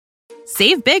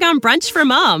Save big on brunch for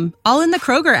mom, all in the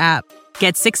Kroger app.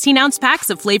 Get 16-ounce packs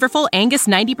of flavorful Angus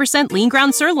 90% lean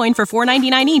ground sirloin for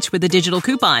 $4.99 each with a digital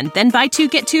coupon. Then buy 2,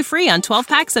 get 2 free on 12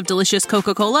 packs of delicious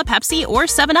Coca-Cola, Pepsi, or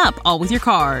 7-Up, all with your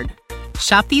card.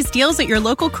 Shop these deals at your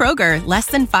local Kroger, less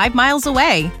than 5 miles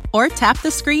away. Or tap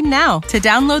the screen now to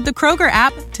download the Kroger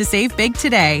app to save big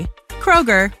today.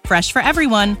 Kroger, fresh for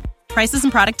everyone. Prices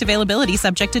and product availability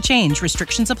subject to change.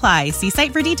 Restrictions apply. See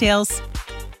site for details.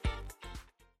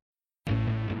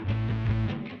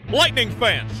 Lightning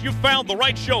fans, you found the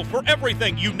right show for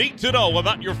everything you need to know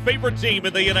about your favorite team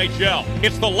in the NHL.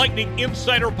 It's the Lightning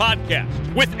Insider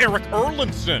Podcast with Eric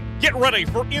Erlinson. Get ready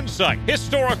for insight,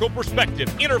 historical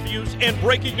perspective, interviews, and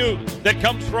breaking news that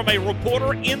comes from a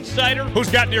reporter insider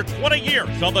who's got near 20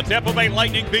 years on the Tampa Bay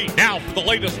Lightning beat. Now for the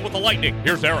latest with the Lightning,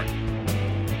 here's Eric.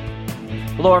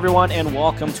 Hello, everyone, and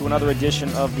welcome to another edition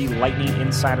of the Lightning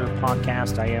Insider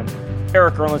Podcast. I am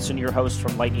Eric Erlinson, your host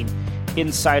from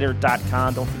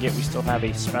LightningInsider.com. Don't forget, we still have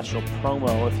a special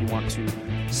promo if you want to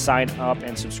sign up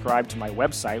and subscribe to my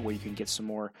website, where you can get some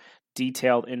more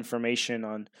detailed information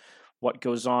on what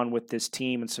goes on with this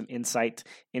team and some insight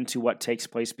into what takes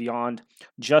place beyond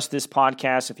just this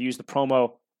podcast. If you use the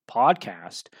promo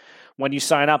podcast, when you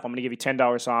sign up, I'm going to give you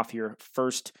 $10 off your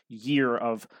first year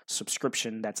of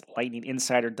subscription. That's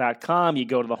lightninginsider.com. You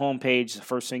go to the homepage. The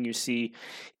first thing you see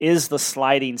is the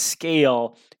sliding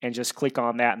scale, and just click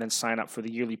on that and then sign up for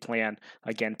the yearly plan.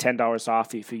 Again, $10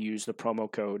 off if you use the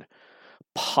promo code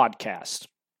podcast.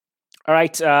 All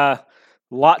right,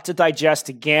 lot to digest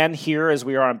again here as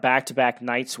we are on back-to-back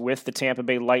nights with the Tampa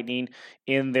Bay Lightning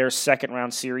in their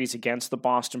second-round series against the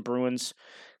Boston Bruins.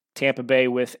 Tampa Bay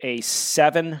with a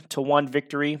 7-1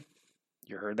 victory.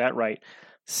 You heard that right.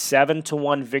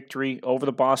 7-1 victory over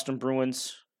the Boston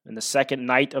Bruins in the second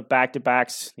night of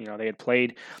back-to-backs. You know, they had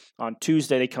played on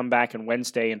Tuesday. They come back on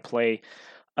Wednesday and play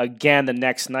again the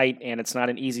next night, and it's not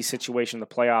an easy situation in the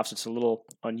playoffs. It's a little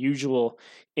unusual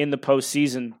in the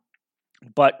postseason,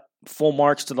 but full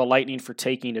marks to the Lightning for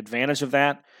taking advantage of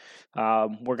that.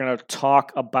 We're going to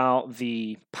talk about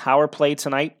the power play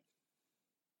tonight,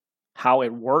 how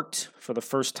it worked for the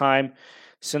first time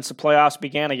since the playoffs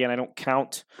began. Again, I don't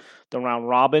count the round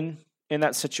robin in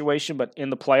that situation, but in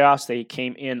the playoffs, they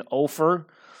came in 0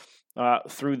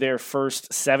 through their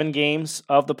first 7 games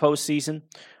of the postseason.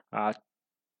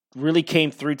 Really came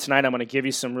through tonight. I'm going to give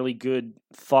you some really good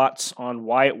thoughts on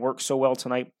why it worked so well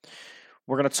tonight.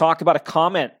 We're going to talk about a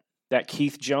comment that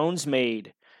Keith Jones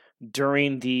made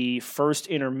during the first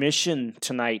intermission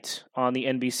tonight on the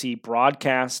NBC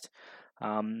broadcast.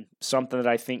 Something that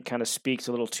I think kind of speaks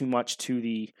a little too much to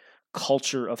the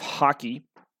culture of hockey.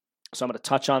 So I'm going to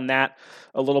touch on that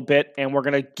a little bit, and we're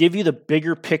going to give you the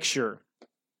bigger picture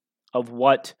of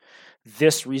what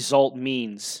this result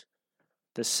means,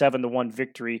 the 7-1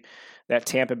 victory that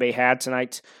Tampa Bay had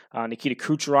tonight. Nikita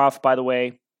Kucherov, by the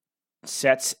way,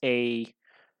 sets a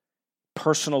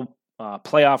personal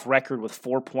playoff record with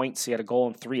 4 points. He had a goal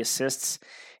and 3 assists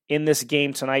in this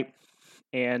game tonight.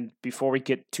 And before we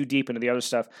get too deep into the other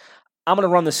stuff, I'm going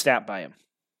to run the stat by him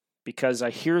because I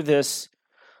hear this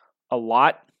a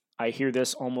lot. I hear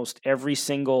this almost every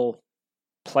single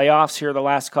playoffs here the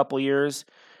last couple of years,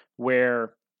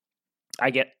 where I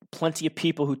get plenty of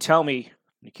people who tell me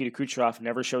Nikita Kucherov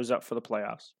never shows up for the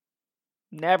playoffs.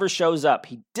 Never shows up.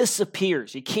 He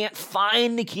disappears. You can't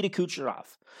find Nikita Kucherov.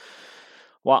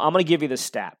 Well, I'm going to give you the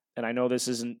stat, and I know this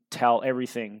doesn't tell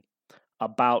everything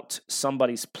about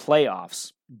somebody's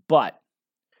playoffs, but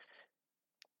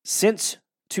since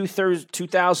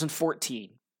 2014,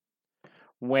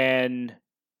 when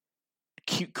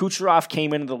Kucherov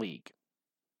came into the league,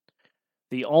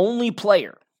 the only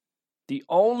player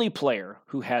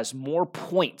who has more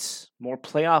points, more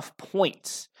playoff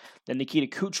points than Nikita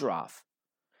Kucherov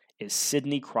is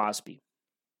Sidney Crosby.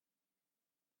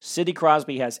 Sidney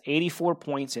Crosby has 84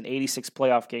 points in 86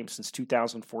 playoff games since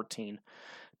 2014.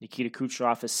 Nikita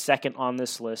Kucherov is second on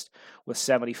this list with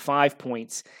 75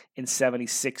 points in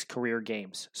 76 career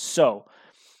games. So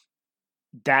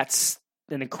that's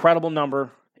an incredible number.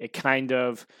 It kind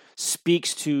of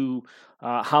speaks to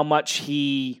how much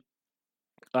he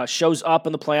shows up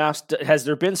in the playoffs. Has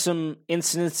there been some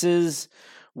incidences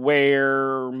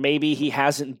where maybe he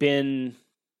hasn't been,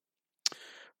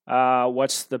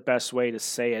 what's the best way to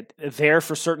say it, there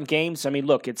for certain games? I mean,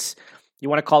 look, you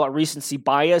want to call it recency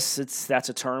bias. That's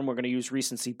a term. We're going to use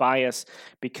recency bias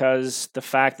because the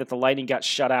fact that the Lightning got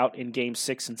shut out in Games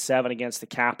 6 and 7 against the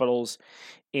Capitals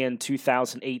in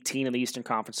 2018 in the Eastern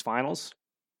Conference Finals,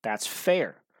 that's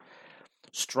fair.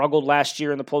 Struggled last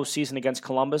year in the postseason against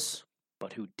Columbus,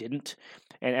 but who didn't,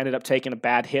 and ended up taking a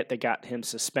bad hit that got him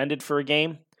suspended for a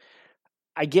game.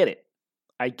 I get it.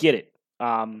 I get it.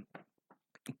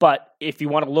 But if you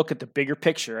want to look at the bigger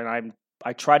picture, and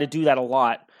I try to do that a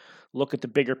lot, look at the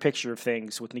bigger picture of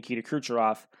things with Nikita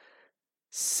Kucherov,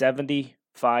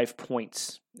 75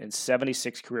 points in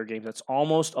 76 career games. That's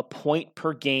almost a point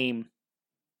per game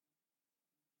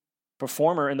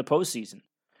performer in the postseason.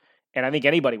 And I think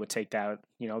anybody would take that.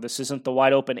 This isn't the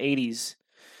wide open 80s.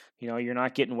 You're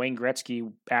not getting Wayne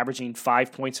Gretzky averaging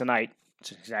 5 points a night.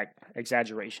 It's an exact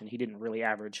exaggeration. He didn't really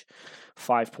average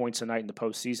 5 points a night in the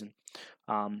postseason.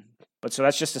 But so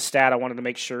that's just a stat I wanted to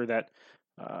make sure that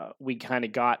we kind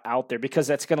of got out there, because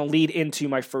that's going to lead into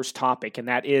my first topic, and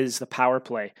that is the power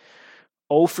play.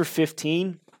 0 for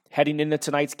 15 heading into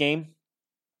tonight's game.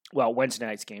 Well, Wednesday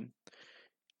night's game.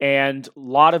 And a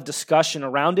lot of discussion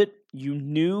around it. You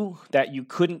knew that you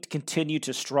couldn't continue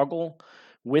to struggle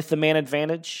with the man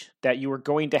advantage, that you were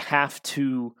going to have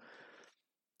to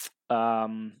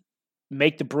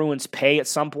make the Bruins pay at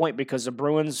some point, because the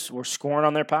Bruins were scoring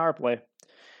on their power play.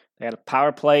 They had a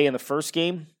power play in the first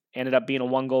game, ended up being a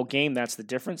 1-goal game. That's the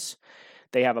difference.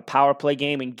 They have a power play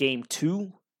game in game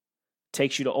 2.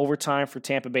 Takes you to overtime for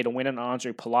Tampa Bay to win it,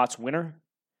 Andre Palat's winner.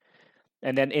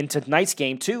 And then into tonight's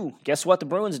game 2, guess what the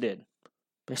Bruins did?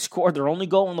 They scored their only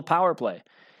goal on the power play.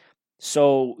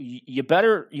 So you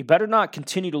better not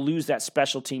continue to lose that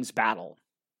special teams battle.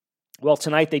 Well,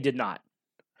 tonight they did not.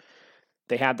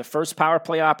 They had the first power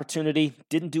play opportunity,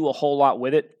 didn't do a whole lot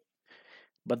with it,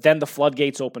 but then the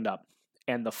floodgates opened up.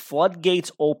 And the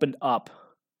floodgates opened up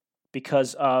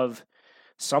because of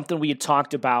something we had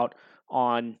talked about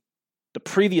on the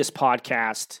previous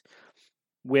podcast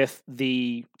with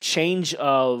the change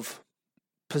of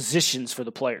positions for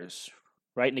the players,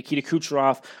 right? Nikita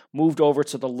Kucherov moved over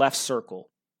to the left circle,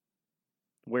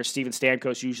 where Steven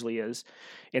Stamkos usually is,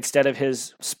 instead of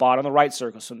his spot on the right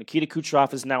circle. So Nikita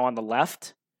Kucherov is now on the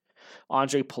left.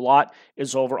 Andre Palat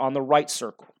is over on the right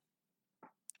circle.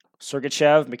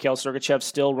 Mikhail Sergachev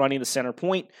still running the center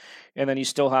point, and then you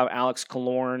still have Alex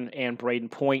Killorn and Braden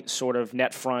Point sort of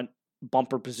net front,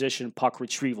 bumper position, puck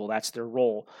retrieval. That's their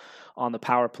role on the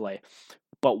power play.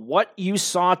 But what you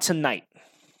saw tonight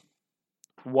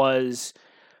was,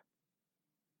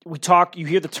 you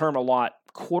hear the term a lot,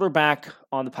 quarterback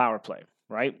on the power play,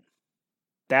 right?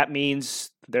 That means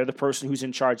they're the person who's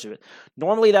in charge of it.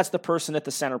 Normally that's the person at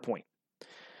the center point.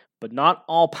 But not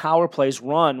all power plays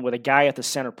run with a guy at the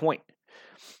center point.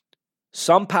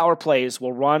 Some power plays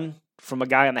will run from a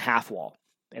guy on the half wall.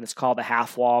 And it's called the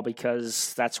half wall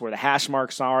because that's where the hash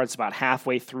marks are. It's about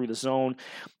halfway through the zone.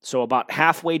 So about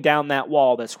halfway down that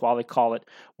wall, that's why they call it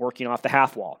working off the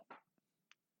half wall.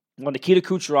 When Nikita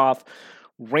Kucherov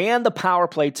ran the power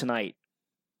play tonight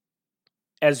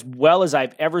as well as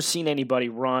I've ever seen anybody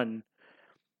run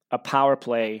a power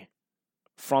play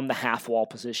from the half wall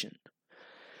position.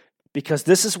 Because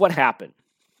this is what happened.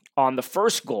 On the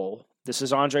first goal, this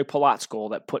is Andre Palat's goal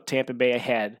that put Tampa Bay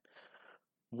ahead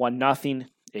 1-0.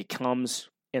 It comes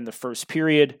in the first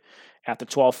period at the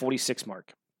 12:46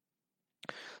 mark.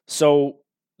 So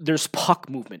there's puck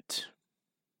movement.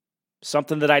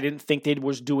 Something that I didn't think they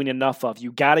was doing enough of.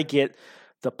 You got to get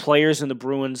the players in the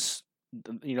Bruins,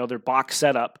 their box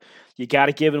set up. You got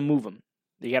to give them, move them.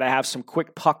 You got to have some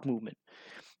quick puck movement.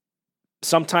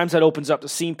 Sometimes that opens up the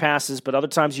seam passes, but other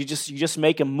times you just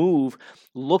make a move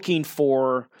looking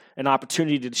for an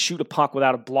opportunity to shoot a puck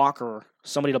without a blocker,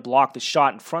 somebody to block the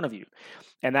shot in front of you.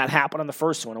 And that happened on the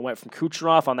first one. It went from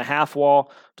Kucherov on the half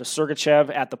wall to Sergachev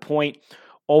at the point,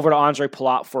 over to Andre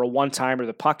Palat for a one-timer.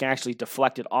 The puck actually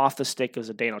deflected off the stick of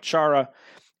Zdeno Chara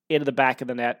into the back of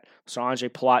the net. So Andre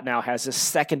Palat now has his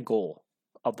second goal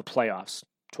of the playoffs,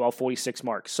 12:46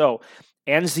 mark. So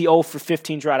ends the 0 for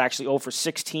 15 drought, actually 0 for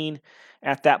 16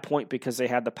 at that point because they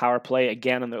had the power play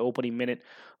again in the opening minute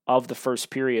of the first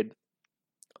period.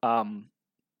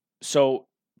 So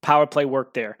power play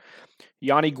worked there.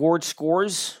 Yanni Gourde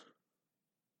scores.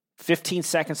 15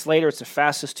 seconds later, it's the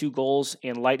fastest 2 goals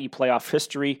in Lightning playoff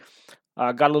history.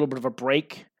 Got a little bit of a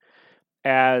break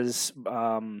as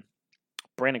Jeremy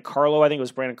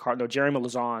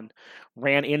Lauzon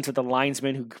ran into the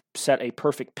linesman who set a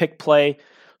perfect pick play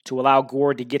to allow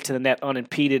Gourde to get to the net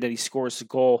unimpeded, and he scores the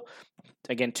goal.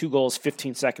 Again, 2 goals,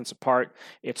 15 seconds apart.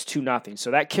 It's 2-0.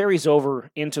 So that carries over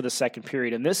into the second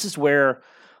period, and this is where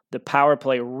the power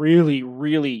play really,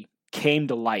 really came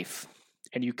to life.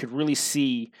 And you could really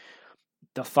see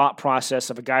the thought process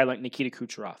of a guy like Nikita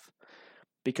Kucherov.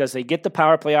 Because they get the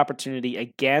power play opportunity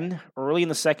again early in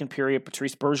the second period.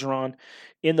 Patrice Bergeron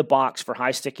in the box for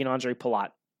high-sticking Andre Palat.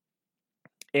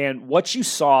 And what you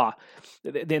saw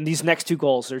in these next 2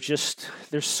 goals,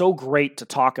 they're so great to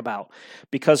talk about.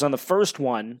 Because on the first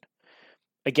one,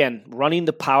 again, running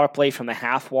the power play from the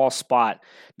half wall spot.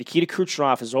 Nikita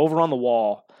Kucherov is over on the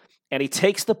wall, and he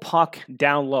takes the puck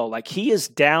down low. Like, he is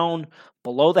down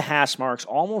below the hash marks,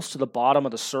 almost to the bottom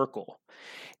of the circle.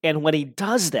 And when he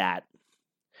does that,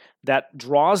 that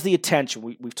draws the attention.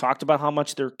 We've talked about how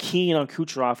much they're keen on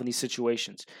Kucherov in these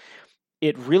situations.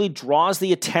 It really draws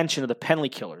the attention of the penalty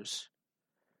killers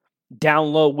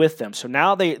down low with them. So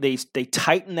now they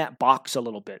tighten that box a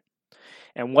little bit.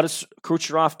 And what does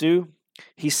Kucherov do?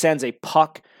 He sends a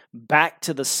puck back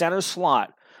to the center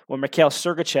slot where Mikhail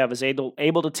Sergachev is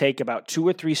able to take about 2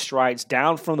 or 3 strides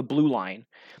down from the blue line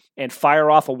and fire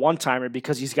off a one-timer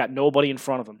because he's got nobody in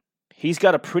front of him. He's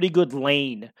got a pretty good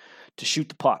lane to shoot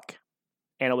the puck.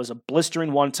 And it was a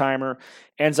blistering one-timer,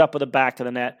 ends up with the back of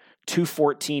the net,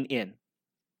 2:14 in.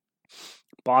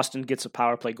 Boston gets a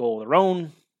power play goal of their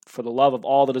own. For the love of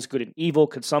all that is good and evil,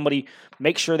 could somebody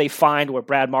make sure they find where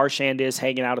Brad Marchand is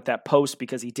hanging out at that post,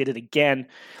 because he did it again,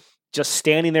 just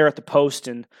standing there at the post,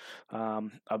 and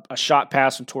a shot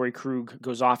pass from Torrey Krug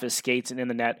goes off his skates and in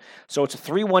the net. So it's a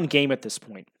 3-1 game at this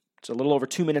point. It's a little over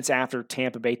 2 minutes after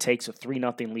Tampa Bay takes a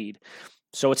 3-0 lead.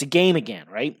 So it's a game again,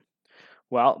 right?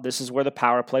 Well, this is where the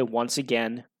power play once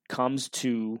again comes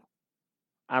to,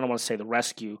 I don't want to say the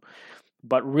rescue,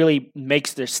 but really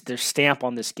makes their stamp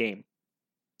on this game.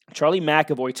 Charlie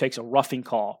McAvoy takes a roughing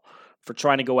call for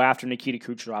trying to go after Nikita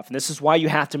Kucherov, and this is why you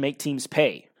have to make teams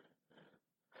pay.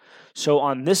 So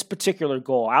on this particular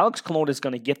goal, Alex Killorn is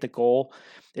going to get the goal.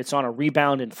 It's on a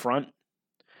rebound in front.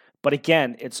 But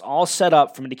again, it's all set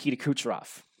up from Nikita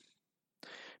Kucherov.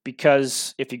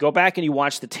 Because if you go back and you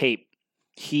watch the tape,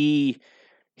 he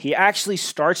actually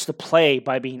starts the play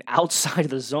by being outside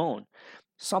of the zone.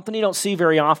 Something you don't see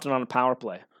very often on a power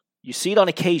play. You see it on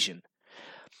occasion.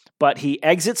 But he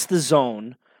exits the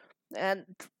zone, and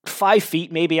 5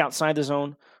 feet maybe outside the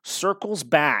zone, circles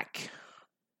back.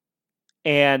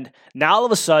 And now all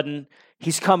of a sudden,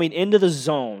 he's coming into the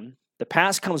zone. The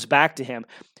pass comes back to him.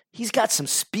 He's got some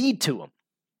speed to him.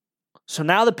 So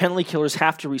now the penalty killers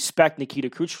have to respect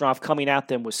Nikita Kucherov coming at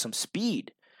them with some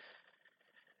speed.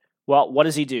 Well, what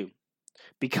does he do?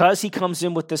 Because he comes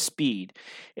in with the speed,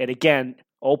 and again,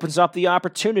 opens up the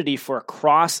opportunity for a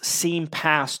cross-seam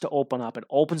pass to open up. It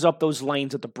opens up those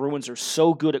lanes that the Bruins are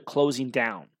so good at closing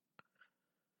down.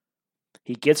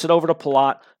 He gets it over to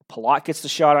Palat. Palat gets the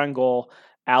shot on goal.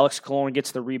 Alex Killorn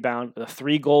gets the rebound. The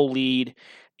 3-goal lead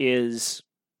is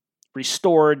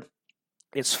restored.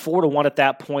 It's 4-1 at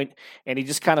that point, and he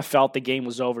just kind of felt the game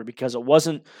was over, because it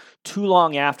wasn't too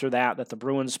long after that the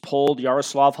Bruins pulled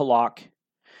Yaroslav Halak.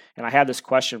 And I had this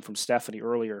question from Stephanie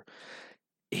earlier.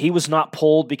 He was not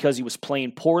pulled because he was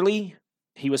playing poorly.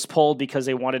 He was pulled because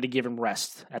they wanted to give him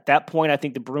rest. At that point, I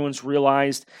think the Bruins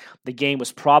realized the game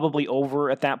was probably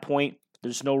over at that point.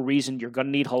 There's no reason. You're going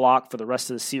to need Halak for the rest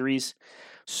of the series.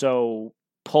 So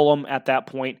pull him at that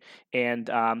point and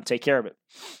take care of it.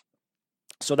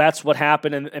 So that's what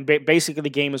happened, and basically the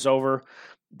game is over.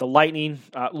 The Lightning,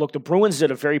 the Bruins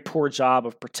did a very poor job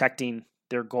of protecting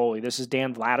their goalie. This is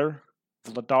Dan Vladar.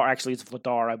 Actually, it's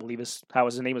Vladar, I believe is how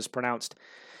his name is pronounced.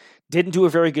 Didn't do a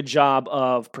very good job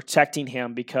of protecting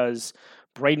him, because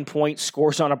Braden Point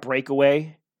scores on a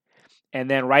breakaway. And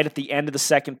then right at the end of the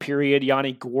second period,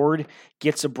 Yanni Gourde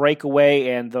gets a breakaway.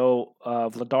 And though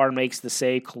Vladar makes the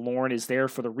save, Killorn is there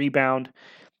for the rebound.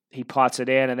 He pots it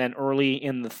in. And then early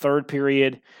in the third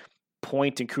period,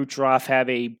 Point and Kucherov have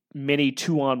a mini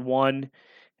 2-on-1.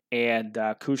 And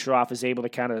Kucherov is able to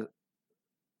kind of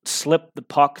slip the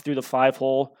puck through the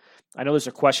 5-hole. I know there's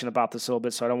a question about this a little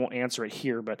bit, so I won't answer it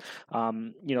here. But, so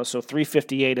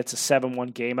 3:58, it's a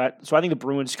 7-1 game. So I think the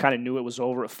Bruins kind of knew it was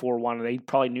over at 4-1, and they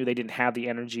probably knew they didn't have the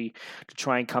energy to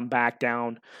try and come back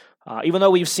down. Even though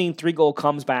we've seen 3-goal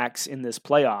comebacks in this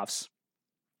playoffs,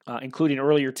 including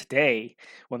earlier today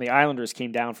when the Islanders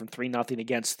came down from 3-0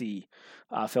 against the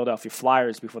Philadelphia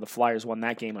Flyers before the Flyers won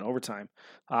that game in overtime.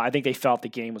 I think they felt the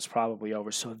game was probably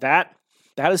over. So that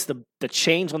is the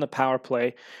change on the power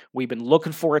play. We've been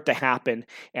looking for it to happen,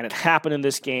 and it happened in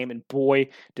this game, and boy,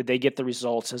 did they get the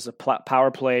results as the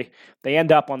power play. They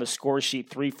end up on the score sheet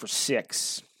 3 for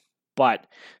 6, but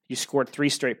you scored 3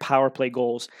 straight power play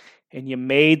goals, and you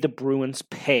made the Bruins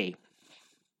pay.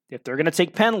 If they're going to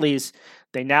take penalties,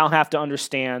 they now have to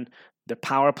understand the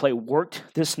power play worked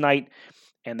this night,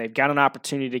 and they've got an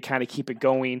opportunity to kind of keep it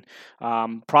going,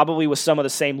 probably with some of the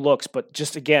same looks. But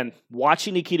just, again,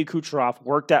 watching Nikita Kucherov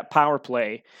work that power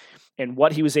play and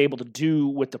what he was able to do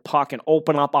with the puck and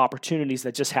open up opportunities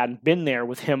that just hadn't been there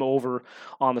with him over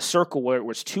on the circle, where it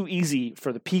was too easy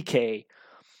for the PK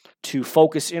to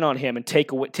focus in on him and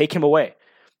take him away.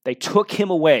 They took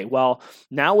him away. Well,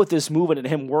 now with this movement and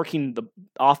him working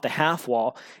off the half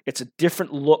wall, it's a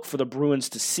different look for the Bruins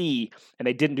to see, and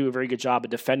they didn't do a very good job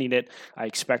of defending it. I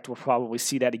expect we'll probably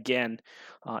see that again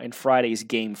in Friday's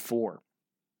Game 4.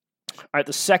 All right,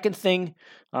 the second thing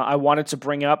I wanted to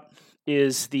bring up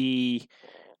is the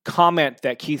comment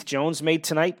that Keith Jones made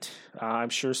tonight. I'm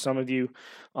sure some of you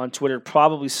on Twitter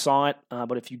probably saw it,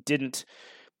 but if you didn't,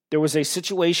 there was a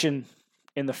situation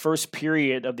in the first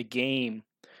period of the game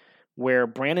where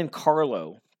Brandon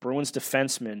Carlo, Bruins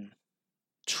defenseman,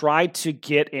 tried to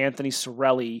get Anthony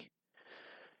Cirelli,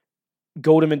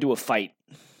 goad him into a fight.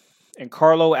 And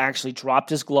Carlo actually dropped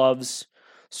his gloves.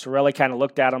 Cirelli kind of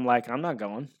looked at him like, I'm not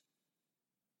going.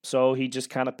 So he just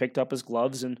kind of picked up his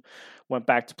gloves and went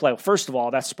back to play. Well, first of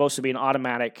all, that's supposed to be an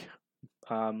automatic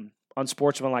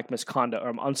unsportsmanlike misconduct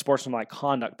or unsportsmanlike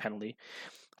conduct penalty.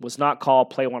 Was not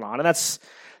called, play went on. And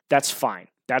that's fine.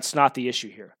 That's not the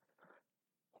issue here.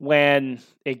 When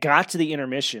it got to the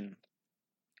intermission,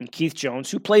 and Keith Jones,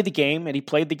 who played the game, and he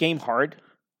played the game hard.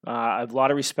 I have a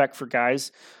lot of respect for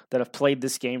guys that have played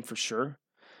this game for sure.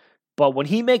 But when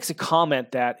he makes a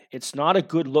comment that it's not a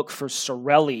good look for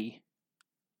Cirelli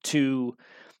to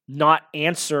not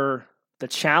answer the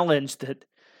challenge that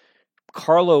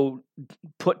Carlo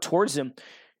put towards him,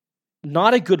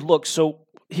 not a good look. So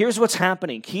here's what's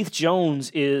happening. Keith Jones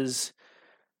is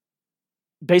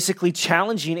basically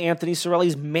challenging Anthony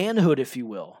Cirelli's manhood, if you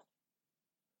will.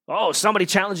 Oh, somebody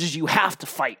challenges you, have to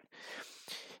fight.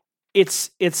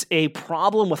 It's a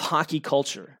problem with hockey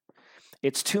culture.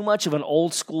 It's too much of an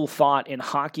old school thought in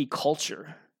hockey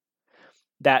culture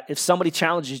that if somebody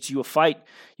challenges you a fight,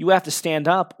 you have to stand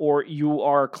up or you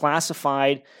are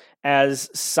classified as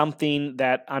something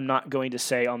that I'm not going to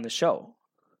say on the show.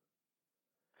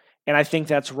 And I think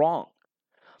that's wrong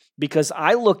because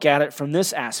I look at it from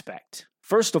this aspect.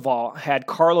 First of all, had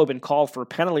Carlo been called for a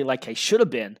penalty like he should have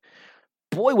been,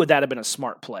 boy, would that have been a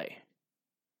smart play.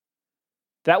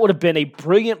 That would have been a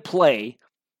brilliant play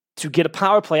to get a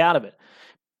power play out of it.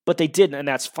 But they didn't, and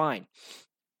that's fine.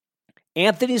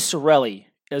 Anthony Cirelli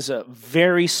is a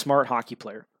very smart hockey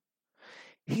player.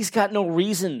 He's got no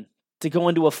reason to go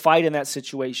into a fight in that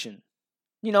situation.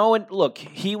 You know, and look,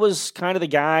 he was kind of the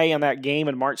guy on that game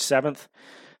on March 7th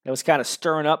that was kind of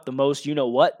stirring up the most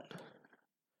you-know-what.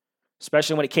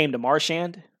 Especially when it came to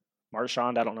Marchand, I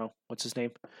don't know, what's his name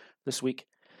this week.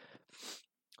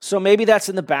 So maybe that's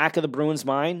in the back of the Bruins'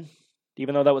 mind,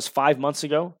 even though that was 5 months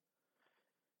ago.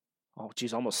 Oh,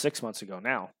 geez, almost 6 months ago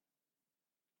now.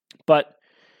 But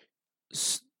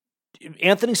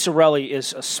Anthony Cirelli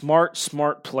is a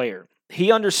smart player.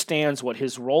 He understands what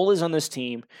his role is on this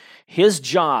team. His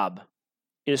job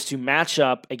is to match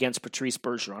up against Patrice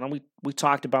Bergeron. And we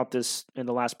talked about this in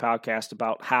the last podcast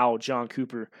about how John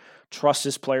Cooper trusts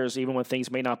his players even when things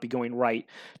may not be going right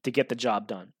to get the job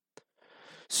done.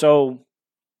 So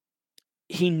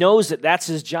he knows that that's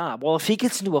his job. Well, if he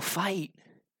gets into a fight,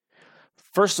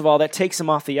 first of all, that takes him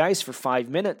off the ice for 5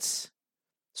 minutes.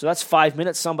 So that's 5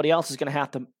 minutes somebody else is going to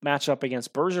have to match up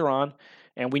against Bergeron,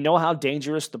 and we know how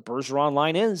dangerous the Bergeron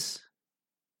line is.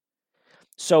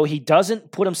 So he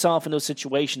doesn't put himself into a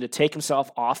situation to take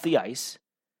himself off the ice,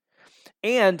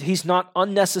 and he's not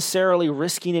unnecessarily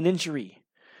risking an injury.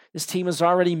 This team is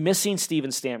already missing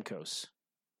Steven Stamkos.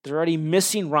 They're already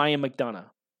missing Ryan McDonough,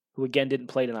 who again didn't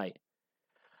play tonight.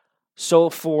 So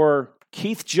for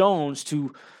Keith Jones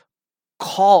to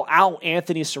call out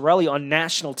Anthony Cirelli on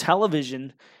national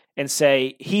television and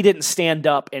say he didn't stand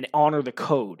up and honor the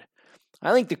code,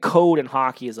 I think the code in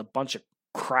hockey is a bunch of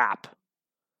crap.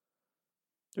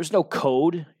 There's no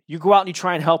code. You go out and you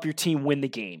try and help your team win the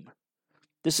game.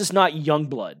 This is not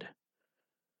Youngblood.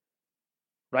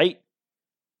 Right?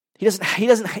 He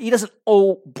doesn't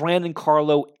owe Brandon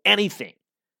Carlo anything.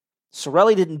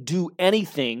 Cirelli didn't do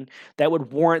anything that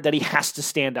would warrant that he has to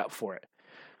stand up for it.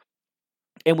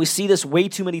 And we see this way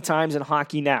too many times in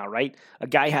hockey now, right? A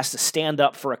guy has to stand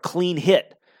up for a clean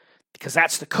hit because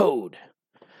that's the code.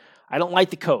 I don't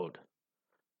like the code.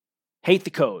 Hate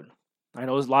the code. I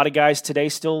know a lot of guys today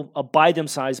still abide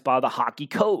themselves by the hockey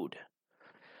code.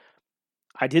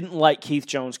 I didn't like Keith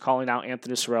Jones calling out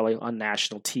Anthony Cirelli on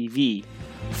national TV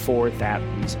for that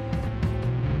reason.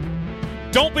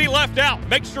 Don't be left out.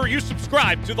 Make sure you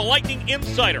subscribe to the Lightning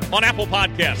Insider on Apple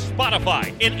Podcasts,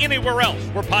 Spotify, and anywhere else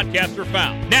where podcasts are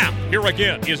found. Now, here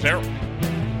again is Eric.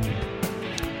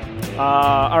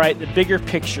 All right, the bigger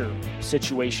picture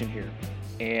situation here.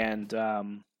 And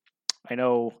I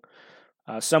know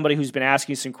somebody who's been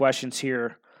asking some questions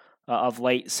here of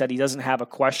late said he doesn't have a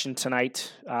question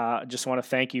tonight. Just want to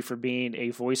thank you for being a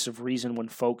voice of reason when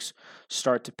folks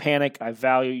start to panic. I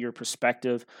value your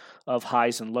perspective of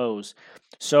highs and lows.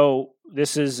 So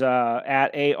this is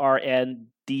at ARNDTJC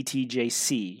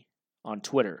on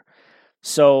Twitter.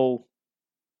 So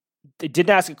it didn't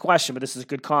ask a question, but this is a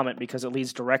good comment because it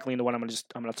leads directly into what I'm going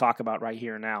to talk about right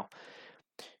here and now.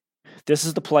 This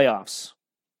is the playoffs.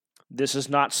 This is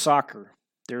not soccer.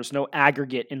 There's no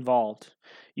aggregate involved.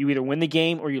 You either win the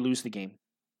game or you lose the game.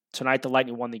 Tonight, the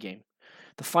Lightning won the game.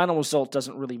 The final result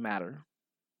doesn't really matter.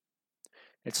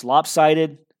 It's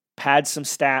lopsided, pads some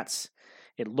stats.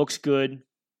 It looks good.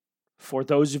 For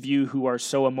those of you who are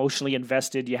so emotionally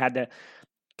invested, you had to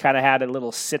kind of had a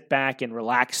little sit back and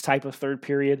relax type of third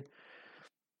period.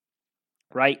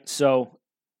 Right? So,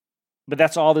 but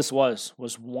that's all this was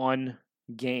one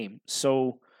game.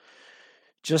 So,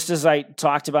 just as I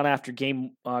talked about after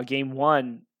game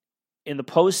one, in the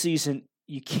postseason,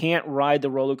 you can't ride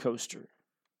the roller coaster.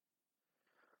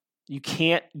 You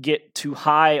can't get too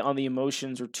high on the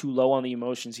emotions or too low on the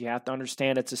emotions. You have to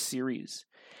understand it's a series.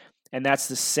 And that's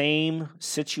the same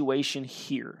situation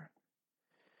here.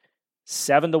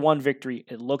 7-1 victory.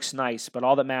 It looks nice, but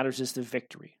all that matters is the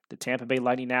victory. The Tampa Bay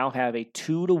Lightning now have a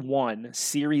 2-1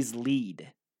 series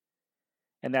lead.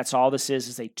 And that's all this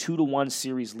is a 2-1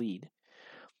 series lead.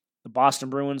 The Boston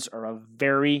Bruins are a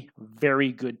very,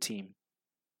 very good team.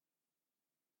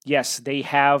 Yes, they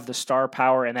have the star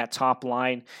power, and that top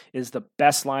line is the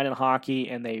best line in hockey,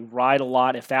 and they ride a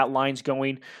lot. If that line's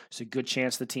going, there's a good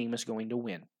chance the team is going to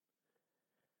win.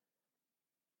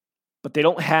 But they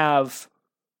don't have,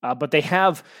 they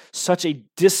have such a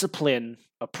disciplined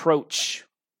approach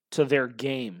to their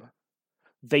game.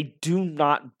 They do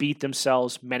not beat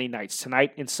themselves many nights.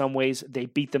 Tonight, in some ways, they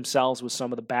beat themselves with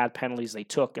some of the bad penalties they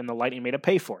took, and the Lightning made them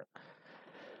pay for it.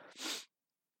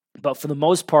 But for the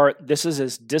most part, this is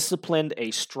as disciplined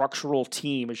a structural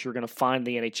team as you're going to find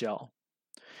in the NHL.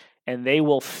 And they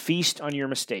will feast on your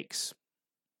mistakes.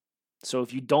 So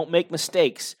if you don't make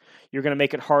mistakes, you're going to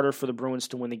make it harder for the Bruins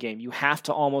to win the game. You have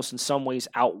to almost in some ways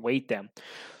outweight them.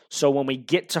 So when we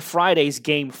get to Friday's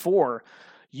Game 4,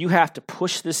 you have to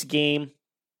push this game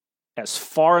as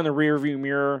far in the rearview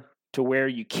mirror to where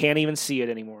you can't even see it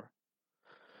anymore.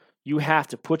 You have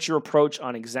to put your approach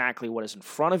on exactly what is in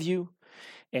front of you,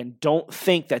 and don't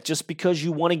think that just because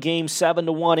you won a game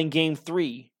 7-1 in Game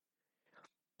 3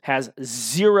 has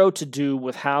zero to do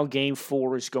with how Game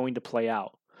 4 is going to play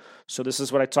out. So this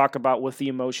is what I talk about with the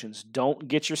emotions. Don't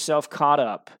get yourself caught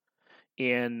up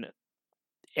in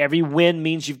every win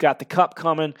means you've got the cup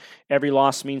coming. Every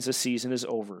loss means the season is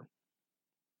over.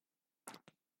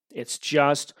 It's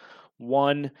just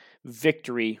one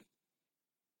victory,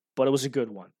 but it was a good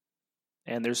one.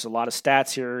 And there's a lot of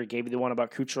stats here. I gave you the one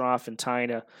about Kucherov and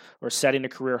setting a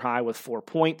career high with 4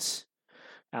 points.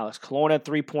 Alex Killorn had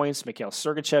 3 points. Mikhail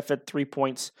Sergachev had 3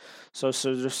 points. So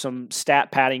there's some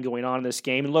stat padding going on in this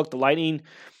game. And look, the Lightning,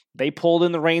 they pulled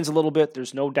in the reins a little bit.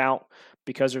 There's no doubt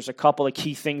because there's a couple of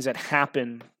key things that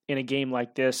happen in a game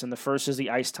like this. And the first is the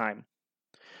ice time.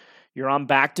 You're on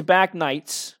back-to-back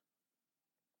nights.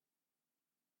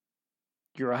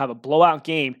 You're going to have a blowout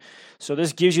game. So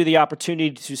this gives you the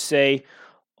opportunity to say,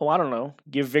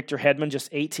 give Victor Hedman just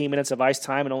 18 minutes of ice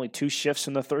time and only 2 shifts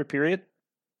in the third period.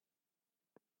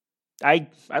 I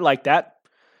like that.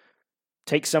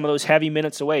 Take some of those heavy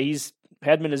minutes away.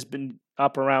 Hedman has been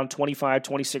up around 25,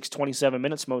 26, 27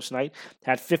 minutes most night.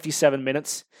 Had 57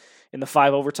 minutes in the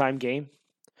 5 overtime game.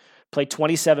 Played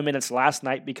 27 minutes last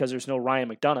night because there's no Ryan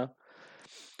McDonagh.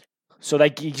 So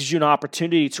that gives you an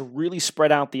opportunity to really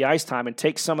spread out the ice time and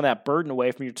take some of that burden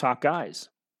away from your top guys.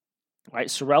 Right?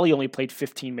 Cirelli only played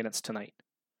 15 minutes tonight.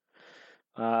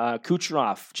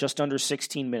 Kucherov, just under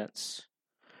 16 minutes.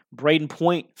 Braden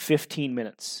Point, 15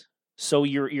 minutes. So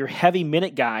your heavy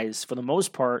minute guys, for the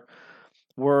most part,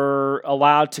 were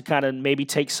allowed to kind of maybe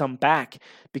take some back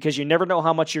because you never know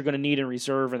how much you're going to need in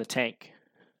reserve in the tank.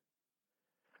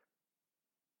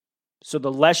 So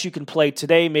the less you can play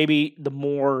today, maybe the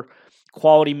more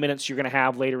quality minutes you're going to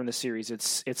have later in the series.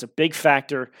 It's a big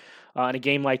factor in a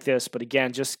game like this. But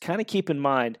again, just kind of keep in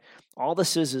mind, all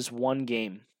this is one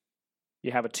game.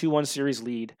 You have a 2-1 series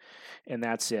lead, and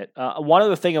that's it. One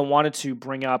other thing I wanted to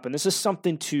bring up, and this is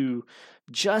something to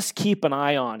just keep an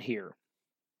eye on here,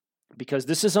 because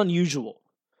this is unusual.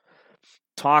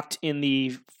 Talked in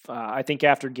the, I think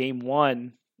after Game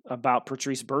 1, about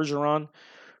Patrice Bergeron,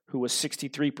 who was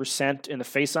 63% in the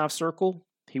faceoff circle.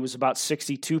 He was about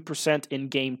 62% in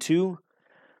Game 2.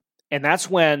 And that's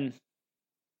when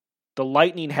the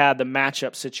Lightning had the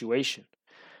matchup situation.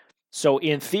 So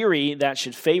in theory, that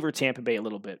should favor Tampa Bay a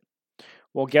little bit.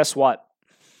 Well, guess what?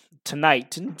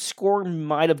 tonight, and score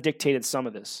might have dictated some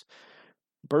of this.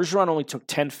 Bergeron only took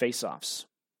 10 faceoffs.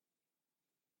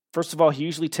 First of all, he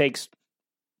usually takes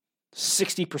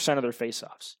 60% of their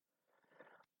faceoffs.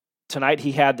 Tonight,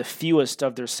 he had the fewest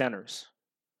of their centers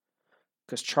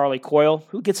because Charlie Coyle,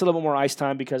 who gets a little bit more ice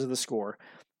time because of the score,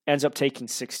 ends up taking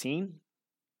 16.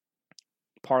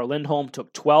 Par Lindholm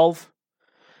took 12.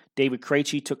 David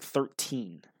Krejci took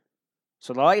 13.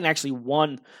 So the Lightning actually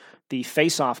won the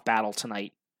faceoff battle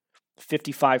tonight,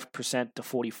 55% to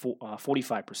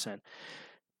 45%.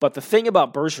 But the thing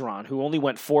about Bergeron, who only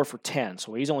went 4 for 10,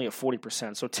 so he's only at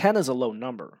 40%. So 10 is a low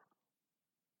number.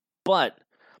 But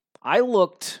I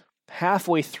looked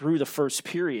halfway through the first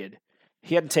period,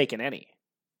 he hadn't taken any.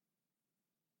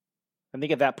 I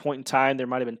think at that point in time, there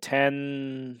might have been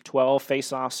 10, 12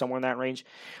 face-offs, somewhere in that range.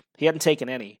 He hadn't taken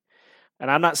any. And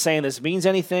I'm not saying this means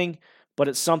anything, but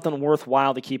it's something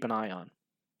worthwhile to keep an eye on.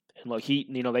 And look,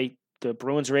 the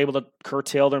Bruins are able to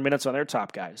curtail their minutes on their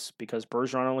top guys because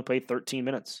Bergeron only played 13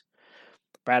 minutes.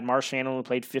 Brad Marchand only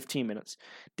played 15 minutes.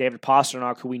 David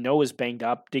Pastrnak, who we know is banged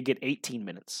up, did get 18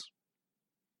 minutes.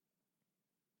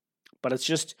 But it's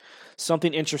just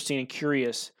something interesting and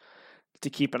curious to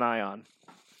keep an eye on.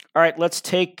 All right, let's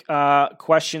take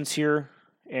questions here,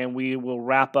 and we will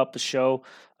wrap up the show.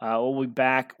 We'll be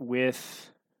back with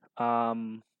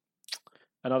another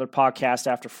podcast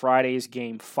after Friday's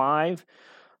Game 5.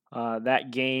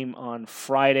 That game on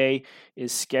Friday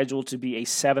is scheduled to be a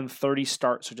 7:30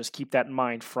 start, so just keep that in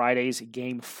mind. Friday's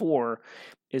Game 4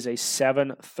 is a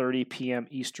 7:30 p.m.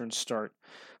 Eastern start.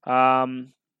 All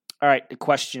right, the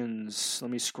questions.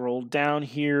 Let me scroll down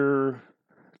here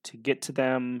to get to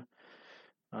them.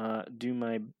 Do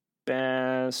my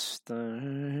best.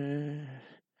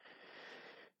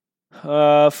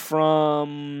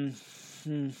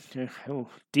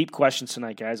 Deep questions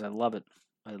tonight, guys. I love it.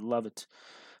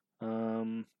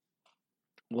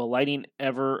 Will Lightning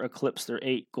ever eclipse their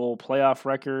 8-goal playoff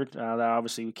record? That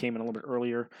obviously came in a little bit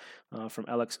earlier from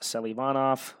Alex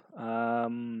Selivanov.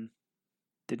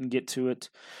 Didn't get to it.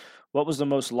 What was the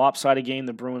most lopsided game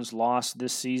the Bruins lost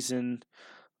this season?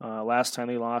 Last time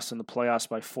they lost in the playoffs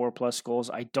by 4+ goals.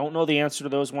 I don't know the answer to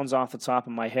those ones off the top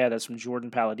of my head. That's from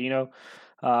Jordan Palladino.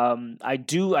 I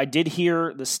did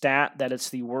hear the stat that it's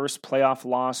the worst playoff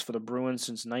loss for the Bruins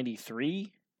since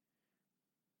 93.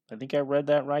 I think I read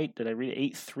that right. Did I read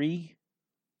 8-3?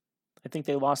 I think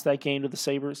they lost that game to the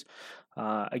Sabres.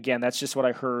 Again, that's just what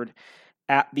I heard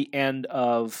at the end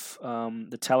of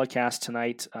the telecast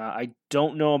tonight. I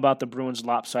don't know about the Bruins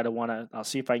lopsided one. I'll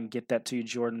see if I can get that to you,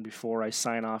 Jordan, before I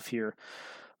sign off here.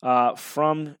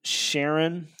 From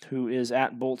Sharon, who is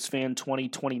at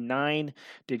BoltsFan2029,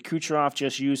 did Kucherov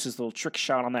just use his little trick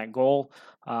shot on that goal?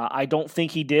 I don't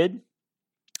think he did.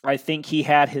 I think he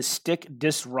had his stick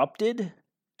disrupted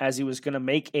as he was going to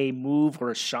make a move or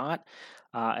a shot,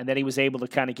 and then he was able to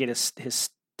kind of get his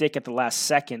stick at the last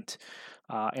second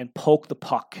and poke the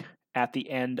puck at the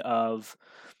end of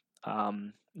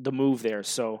the move there.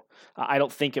 So I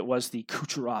don't think it was the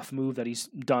Kucherov move that he's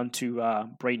done to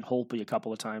Braden Holtby a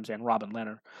couple of times and Robin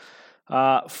Leonard.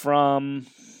 From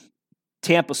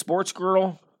Tampa Sports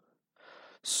Girl,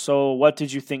 so what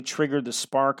did you think triggered the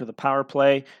spark of the power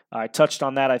play? I touched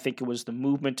on that. I think it was the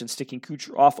movement and sticking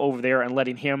Kucherov over there and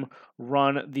letting him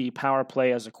run the power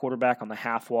play as a quarterback on the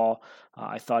half wall.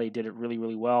 I thought he did it really,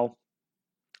 really well.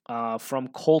 From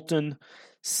Colton,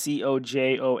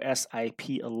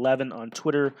 COJOSIP11 on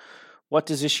Twitter, what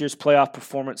does this year's playoff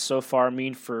performance so far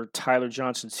mean for Tyler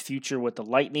Johnson's future with the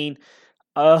Lightning?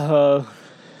 I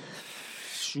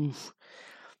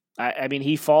mean,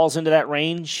 he falls into that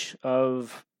range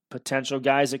of potential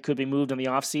guys that could be moved in the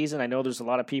offseason. I know there's a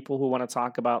lot of people who want to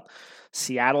talk about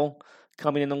Seattle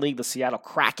coming in the league, the Seattle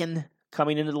Kraken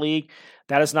coming into the league.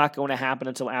 That is not going to happen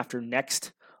until after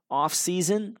next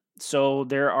offseason. So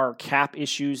there are cap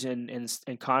issues and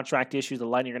contract issues the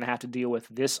Lightning are going to have to deal with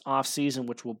this offseason,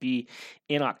 which will be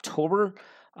in October.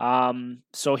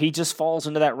 So he just falls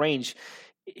into that range.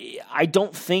 I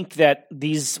don't think that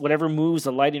whatever moves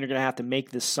the Lightning are going to have to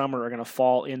make this summer are going to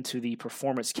fall into the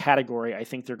performance category. I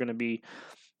think they're going to be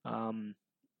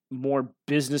more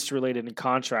business related and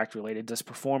contract related. Does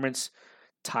performance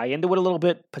tie into it a little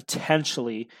bit?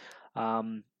 Potentially.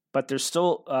 But there's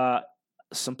still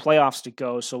some playoffs to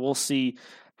go, so we'll see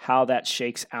how that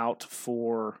shakes out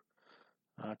for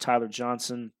Tyler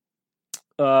Johnson.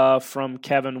 From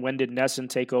Kevin, when did Nesson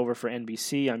take over for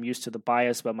NBC? I'm used to the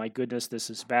bias, but my goodness, this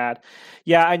is bad.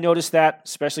 Yeah, I noticed that,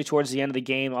 especially towards the end of the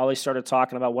game. All they started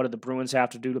talking about what did the Bruins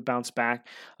have to do to bounce back,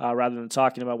 rather than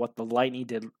talking about what the Lightning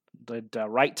did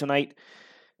right tonight.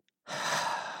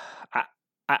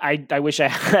 I wish I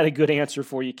had a good answer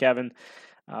for you, Kevin.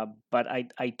 But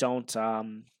I don't.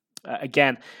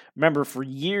 Again, remember, for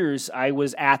years I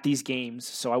was at these games,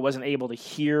 so I wasn't able to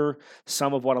hear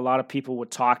some of what a lot of people would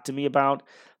talk to me about.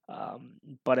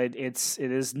 But it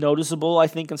is noticeable, I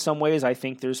think, in some ways. I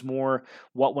think there's more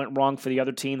what went wrong for the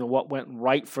other team than what went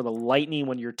right for the Lightning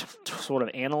when you're sort of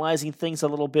analyzing things a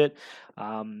little bit.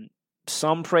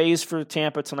 Some praise for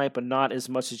Tampa tonight, but not as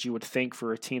much as you would think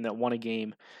for a team that won a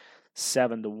game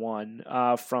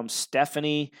 7-1. From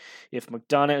Stephanie, if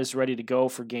McDonough is ready to go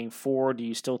for Game 4, do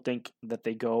you still think that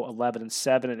they go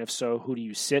 11-7? And if so, who do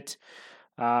you sit?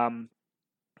 Well,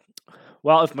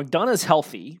 if McDonough is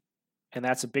healthy, and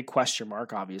that's a big question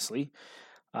mark, obviously,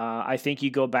 I think you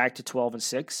go back to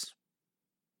 12-6,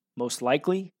 most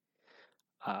likely.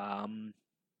 But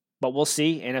we'll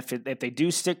see. And if they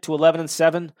do stick to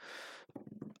 11-7,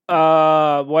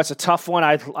 well, it's a tough one.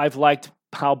 I've liked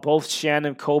how both Schenn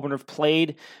and Coburn have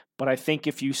played, but I think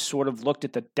if you sort of looked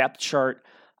at the depth chart,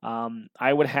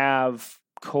 I would have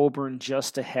Coburn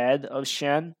just ahead of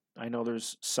Schenn. I know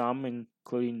there's some,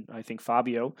 including I think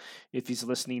Fabio, if he's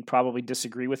listening, probably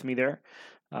disagree with me there.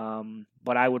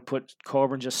 But I would put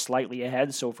Coburn just slightly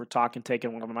ahead. So if we're talking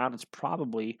taking one of them out, it's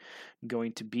probably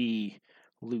going to be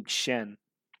Luke Schenn.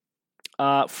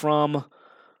 From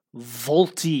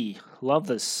Volty, love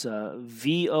this,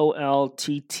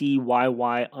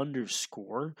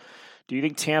 VOLTTYY_. Do you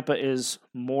think Tampa is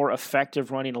more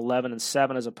effective running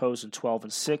 11-7 as opposed to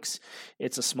 12-6?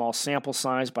 It's a small sample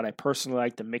size, but I personally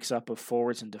like the mix-up of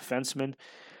forwards and defensemen.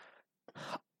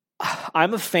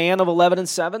 I'm a fan of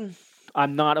 11-7.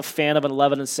 I'm not a fan of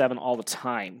 11-7 all the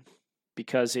time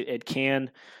because it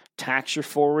can tax your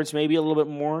forwards maybe a little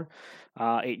bit more.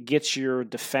 It gets your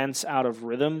defense out of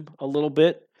rhythm a little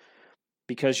bit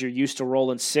because you're used to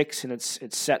rolling 6 and it's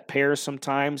set pairs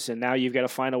sometimes, and now you've got to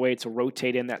find a way to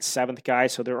rotate in that 7th guy.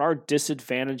 So there are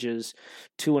disadvantages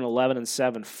to an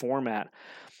 11-7 format.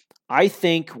 I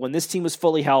think when this team is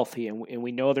fully healthy, and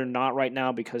we know they're not right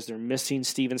now because they're missing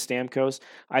Steven Stamkos,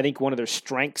 I think one of their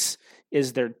strengths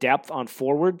is their depth on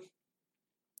forward.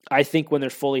 I think when they're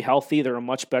fully healthy, they're a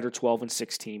much better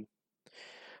 12-6 team.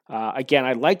 Again,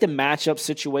 I like the matchup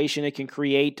situation it can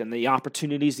create and the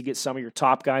opportunities to get some of your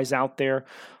top guys out there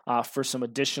for some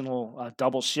additional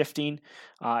double shifting.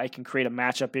 It can create a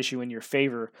matchup issue in your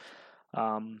favor.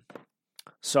 To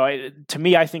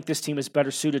me, I think this team is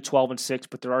better suited 12-6,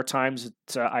 but there are times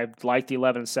that I've liked the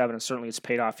 11-7, and certainly it's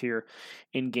paid off here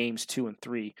in games 2 and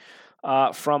 3.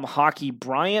 From Hockey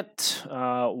Bryant,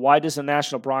 why does the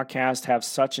national broadcast have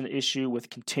such an issue with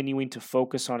continuing to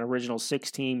focus on original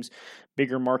 6 teams,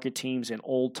 bigger market teams, and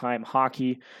old-time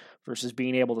hockey versus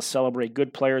being able to celebrate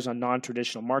good players on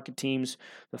non-traditional market teams?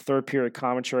 The third period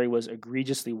commentary was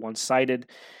egregiously one-sided.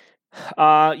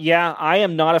 Yeah, I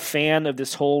am not a fan of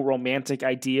this whole romantic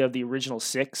idea of the original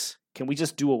 6. Can we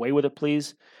just do away with it,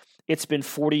 please? It's been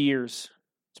 40 years.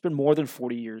 It's been more than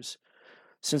 40 years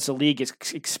since the league has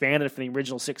expanded from the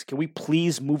original 6. Can we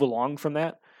please move along from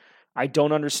that? I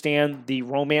don't understand the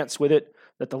romance with it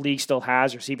that the league still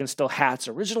has, or even still hats.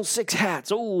 Original 6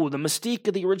 hats. Oh, the mystique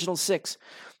of the original 6.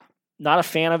 Not a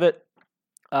fan of it.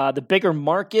 The bigger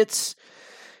markets,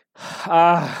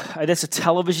 that's a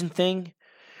television thing,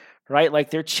 right?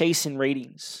 Like they're chasing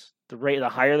ratings. The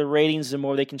higher the ratings, the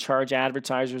more they can charge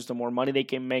advertisers, the more money they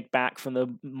can make back from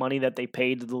the money that they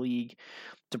paid to the league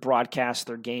to broadcast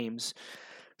their games.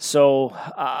 So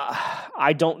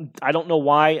I don't know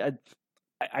why.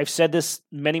 I've said this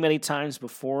many, many times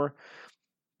before.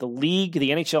 The league, the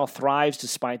NHL thrives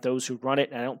despite those who run it,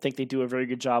 and I don't think they do a very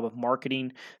good job of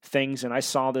marketing things. And I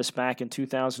saw this back in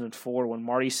 2004 when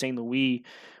Marty St. Louis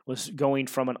was going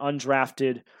from an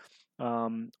undrafted,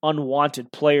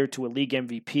 unwanted player to a league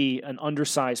MVP, an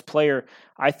undersized player.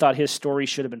 I thought his story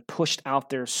should have been pushed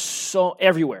out there so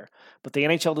everywhere. But the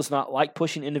NHL does not like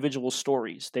pushing individual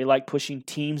stories. They like pushing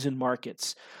teams and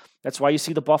markets. That's why you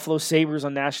see the Buffalo Sabres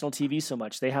on national TV so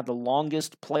much. They have the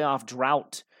longest playoff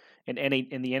drought in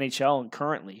the NHL and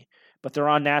currently. But they're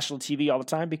on national TV all the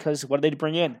time because what do they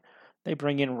bring in? They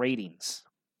bring in ratings.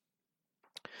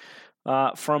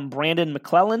 From Brandon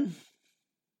McClellan,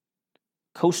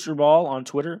 Coaster Ball on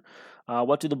Twitter.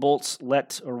 Why do the Bolts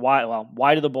let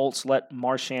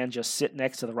Marchand just sit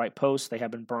next to the right post? They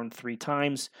have been burned 3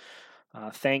 times.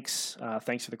 Thanks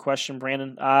for the question,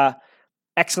 Brandon.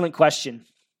 Excellent question.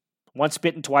 Once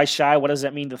bitten, twice shy. What does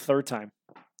that mean the third time?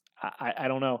 I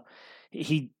don't know.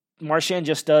 Marchand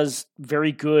just does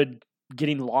very good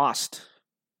getting lost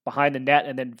behind the net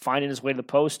and then finding his way to the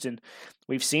post, and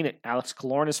we've seen it. Alex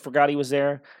Killorn forgot he was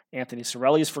there. Anthony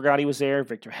Cirelli forgot he was there.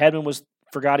 Victor Hedman was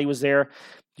forgot he was there.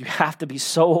 You have to be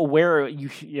so aware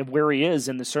of where he is,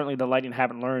 and certainly the Lightning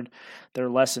haven't learned their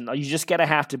lesson. You just got to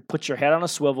have to put your head on a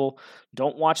swivel,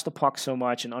 don't watch the puck so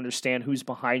much, and understand who's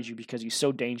behind you because he's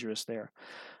so dangerous there.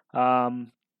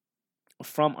 From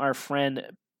our friend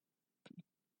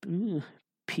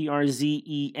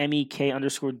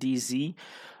PRZEMEK_DZ,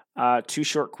 2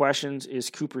 short questions. Is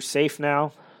Cooper safe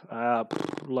now?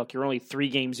 Look, you're only 3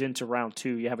 games into round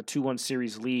 2. You have a 2-1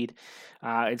 series lead.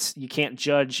 You can't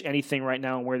judge anything right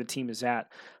now on where the team is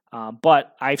at.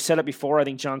 But I've said it before. I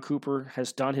think John Cooper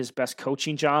has done his best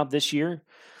coaching job this year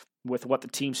with what the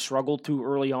team struggled through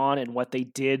early on and what they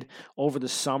did over the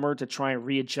summer to try and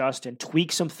readjust and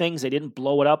tweak some things. They didn't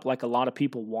blow it up like a lot of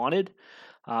people wanted.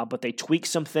 But they tweaked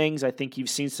some things. I think you've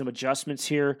seen some adjustments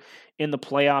here in the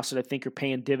playoffs that I think are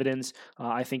paying dividends.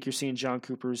 I think you're seeing John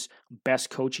Cooper's best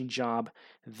coaching job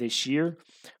this year.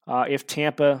 If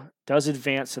Tampa does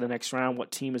advance to the next round,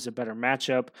 what team is a better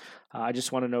matchup? I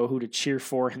just want to know who to cheer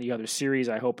for in the other series.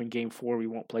 I hope in Game 4 we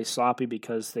won't play sloppy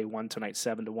because they won tonight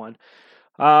 7-1.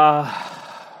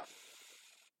 I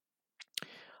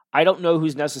don't know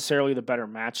who's necessarily the better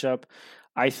matchup.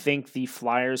 I think the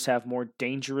Flyers have more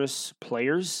dangerous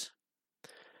players,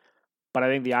 but I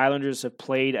think the Islanders have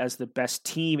played as the best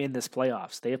team in this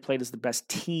playoffs. They have played as the best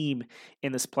team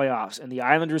in this playoffs, and the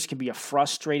Islanders can be a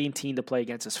frustrating team to play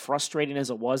against. As frustrating as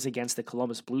it was against the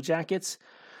Columbus Blue Jackets,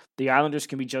 the Islanders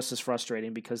can be just as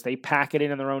frustrating because they pack it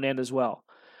in on their own end as well,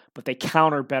 but they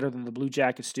counter better than the Blue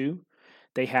Jackets do.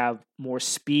 They have more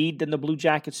speed than the Blue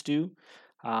Jackets do.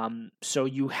 So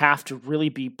you have to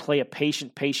really play a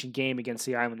patient game against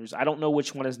the Islanders. I don't know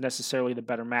which one is necessarily the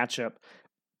better matchup,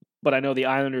 but I know the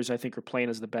Islanders, I think, are playing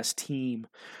as the best team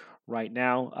right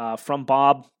now. From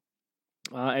Bob,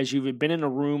 as you've been in a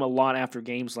room a lot after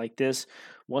games like this,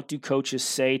 what do coaches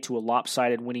say to a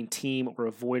lopsided winning team or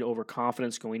avoid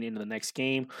overconfidence going into the next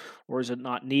game? Or is it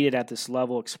not needed at this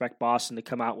level? Expect Boston to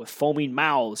come out with foaming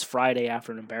mouths Friday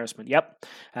after an embarrassment. Yep,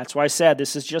 that's why I said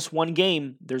this is just one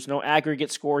game. There's no aggregate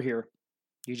score here.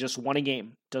 You just won a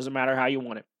game. Doesn't matter how you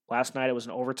won it. Last night it was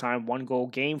an overtime 1-goal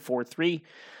game, 4-3.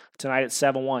 Tonight it's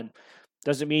 7-1.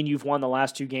 Doesn't mean you've won the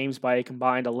last 2 games by a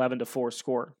combined 11-4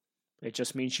 score. It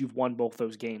just means you've won both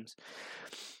those games.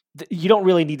 You don't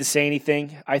really need to say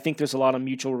anything. I think there's a lot of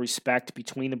mutual respect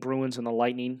between the Bruins and the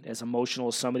Lightning, as emotional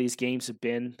as some of these games have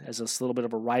been, as this little bit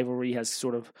of a rivalry has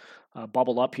sort of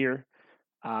bubbled up here.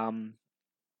 I'm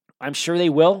sure they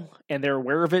will, and they're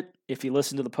aware of it. If you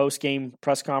listen to the post-game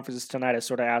press conferences tonight, I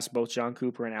sort of asked both John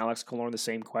Cooper and Alex Killorn the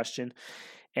same question,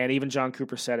 and even John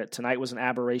Cooper said it. Tonight was an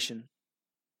aberration.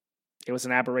 It was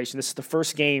an aberration. This is the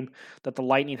first game that the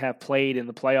Lightning have played in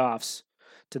the playoffs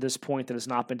to this point that has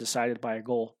not been decided by a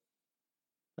goal.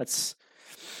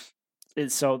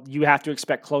 So you have to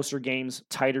expect closer games,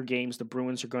 tighter games. The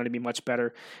Bruins are going to be much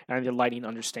better, and the Lightning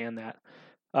understand that.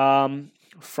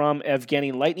 From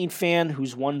Evgeny Lightning fan,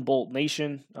 who's one Bolt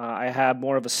Nation, I have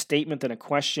more of a statement than a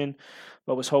question,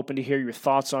 but was hoping to hear your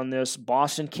thoughts on this.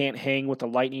 Boston can't hang with the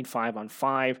Lightning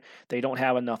 5-on-5. They don't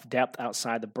have enough depth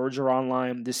outside the Bergeron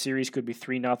line. This series could be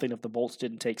 3-0 if the Bolts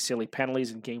didn't take silly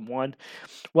penalties in Game 1.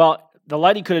 Well, the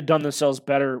Lightning could have done themselves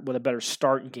better with a better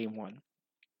start in Game 1.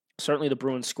 Certainly the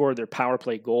Bruins scored their power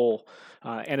play goal,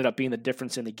 ended up being the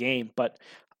difference in the game. But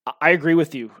I agree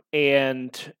with you.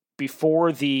 And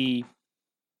before the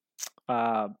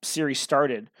series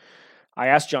started, I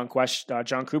asked John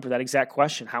Cooper that exact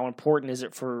question. How important is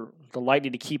it for the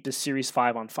Lightning to keep this series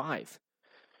 5-on-5?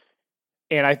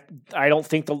 And I don't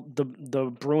think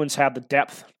the Bruins have the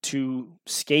depth to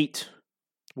skate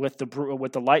with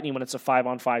the Lightning when it's a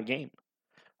 5-on-5 game.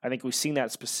 I think we've seen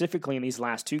that specifically in these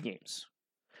last 2 games.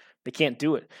 They can't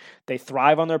do it. They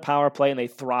thrive on their power play, and they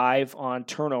thrive on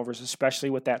turnovers, especially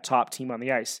with that top team on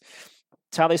the ice.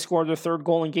 It's how they scored their 3rd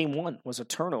goal in Game 1, was a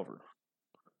turnover.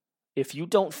 If you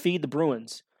don't feed the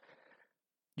Bruins,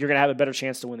 you're going to have a better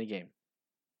chance to win the game.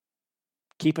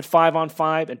 Keep it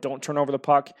 5-on-5 and don't turn over the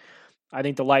puck. I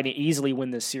think the Lightning easily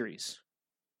win this series.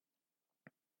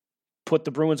 Put the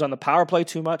Bruins on the power play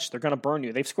too much, they're going to burn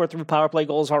you. They've scored 3 power play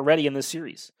goals already in this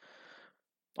series.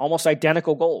 Almost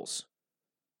identical goals.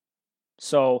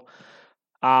 So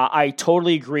I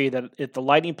totally agree that if the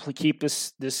Lightning keep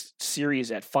this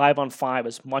series at 5-on-5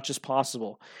 as much as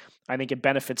possible, I think it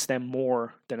benefits them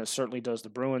more than it certainly does the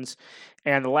Bruins.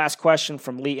 And the last question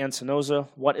from Lee Encinoza,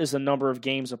 what is the number of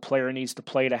games a player needs to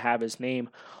play to have his name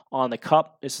on the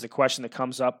cup? This is a question that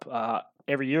comes up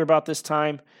every year about this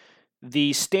time.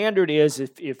 The standard is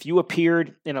if you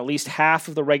appeared in at least half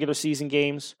of the regular season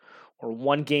games or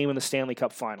 1 game in the Stanley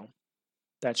Cup final.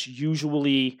 That's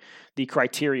usually the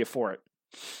criteria for it.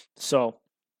 So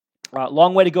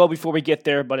Long way to go before we get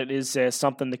there, but it is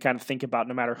something to kind of think about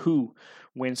no matter who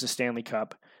wins the Stanley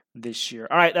Cup this year.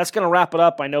 All right, that's going to wrap it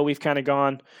up. I know we've kind of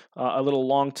gone a little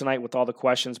long tonight with all the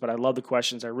questions, but I love the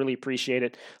questions. I really appreciate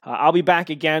it. I'll be back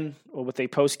again with a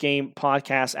post-game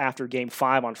podcast after Game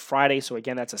 5 on Friday. So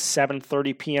again, that's a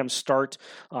 7:30 p.m. start.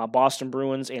 Boston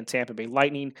Bruins and Tampa Bay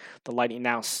Lightning. The Lightning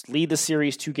now lead the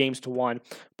series 2-1,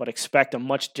 but expect a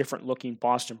much different looking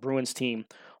Boston Bruins team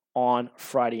on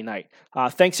Friday night.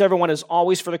 Thanks everyone as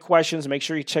always for the questions. Make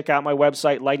sure you check out my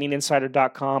website,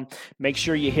 lightninginsider.com. Make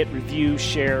sure you hit review,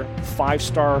 share,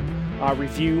 5-star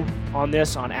review on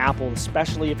this on Apple,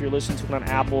 especially if you're listening to it on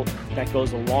Apple. That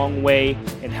goes a long way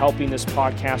in helping this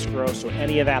podcast grow. So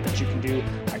any of that you can do,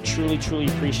 I truly, truly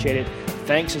appreciate it.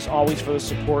 Thanks as always for the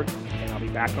support, and I'll be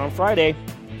back on Friday.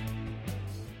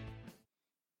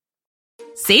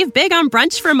 Save big on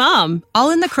brunch for mom,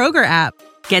 all in the Kroger app.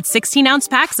 Get 16-ounce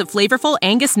packs of flavorful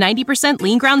Angus 90%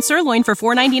 lean ground sirloin for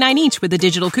 $4.99 each with a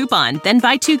digital coupon. Then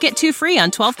buy 2, get 2 free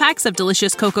on 12 packs of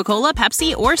delicious Coca-Cola,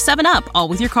 Pepsi, or 7-Up, all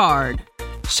with your card.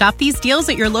 Shop these deals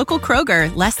at your local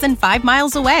Kroger, less than 5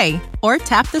 miles away. Or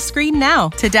tap the screen now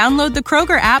to download the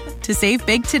Kroger app to save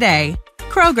big today.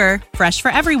 Kroger, fresh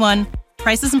for everyone.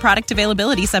 Prices and product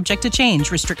availability subject to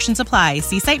change. Restrictions apply.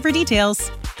 See site for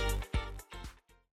details.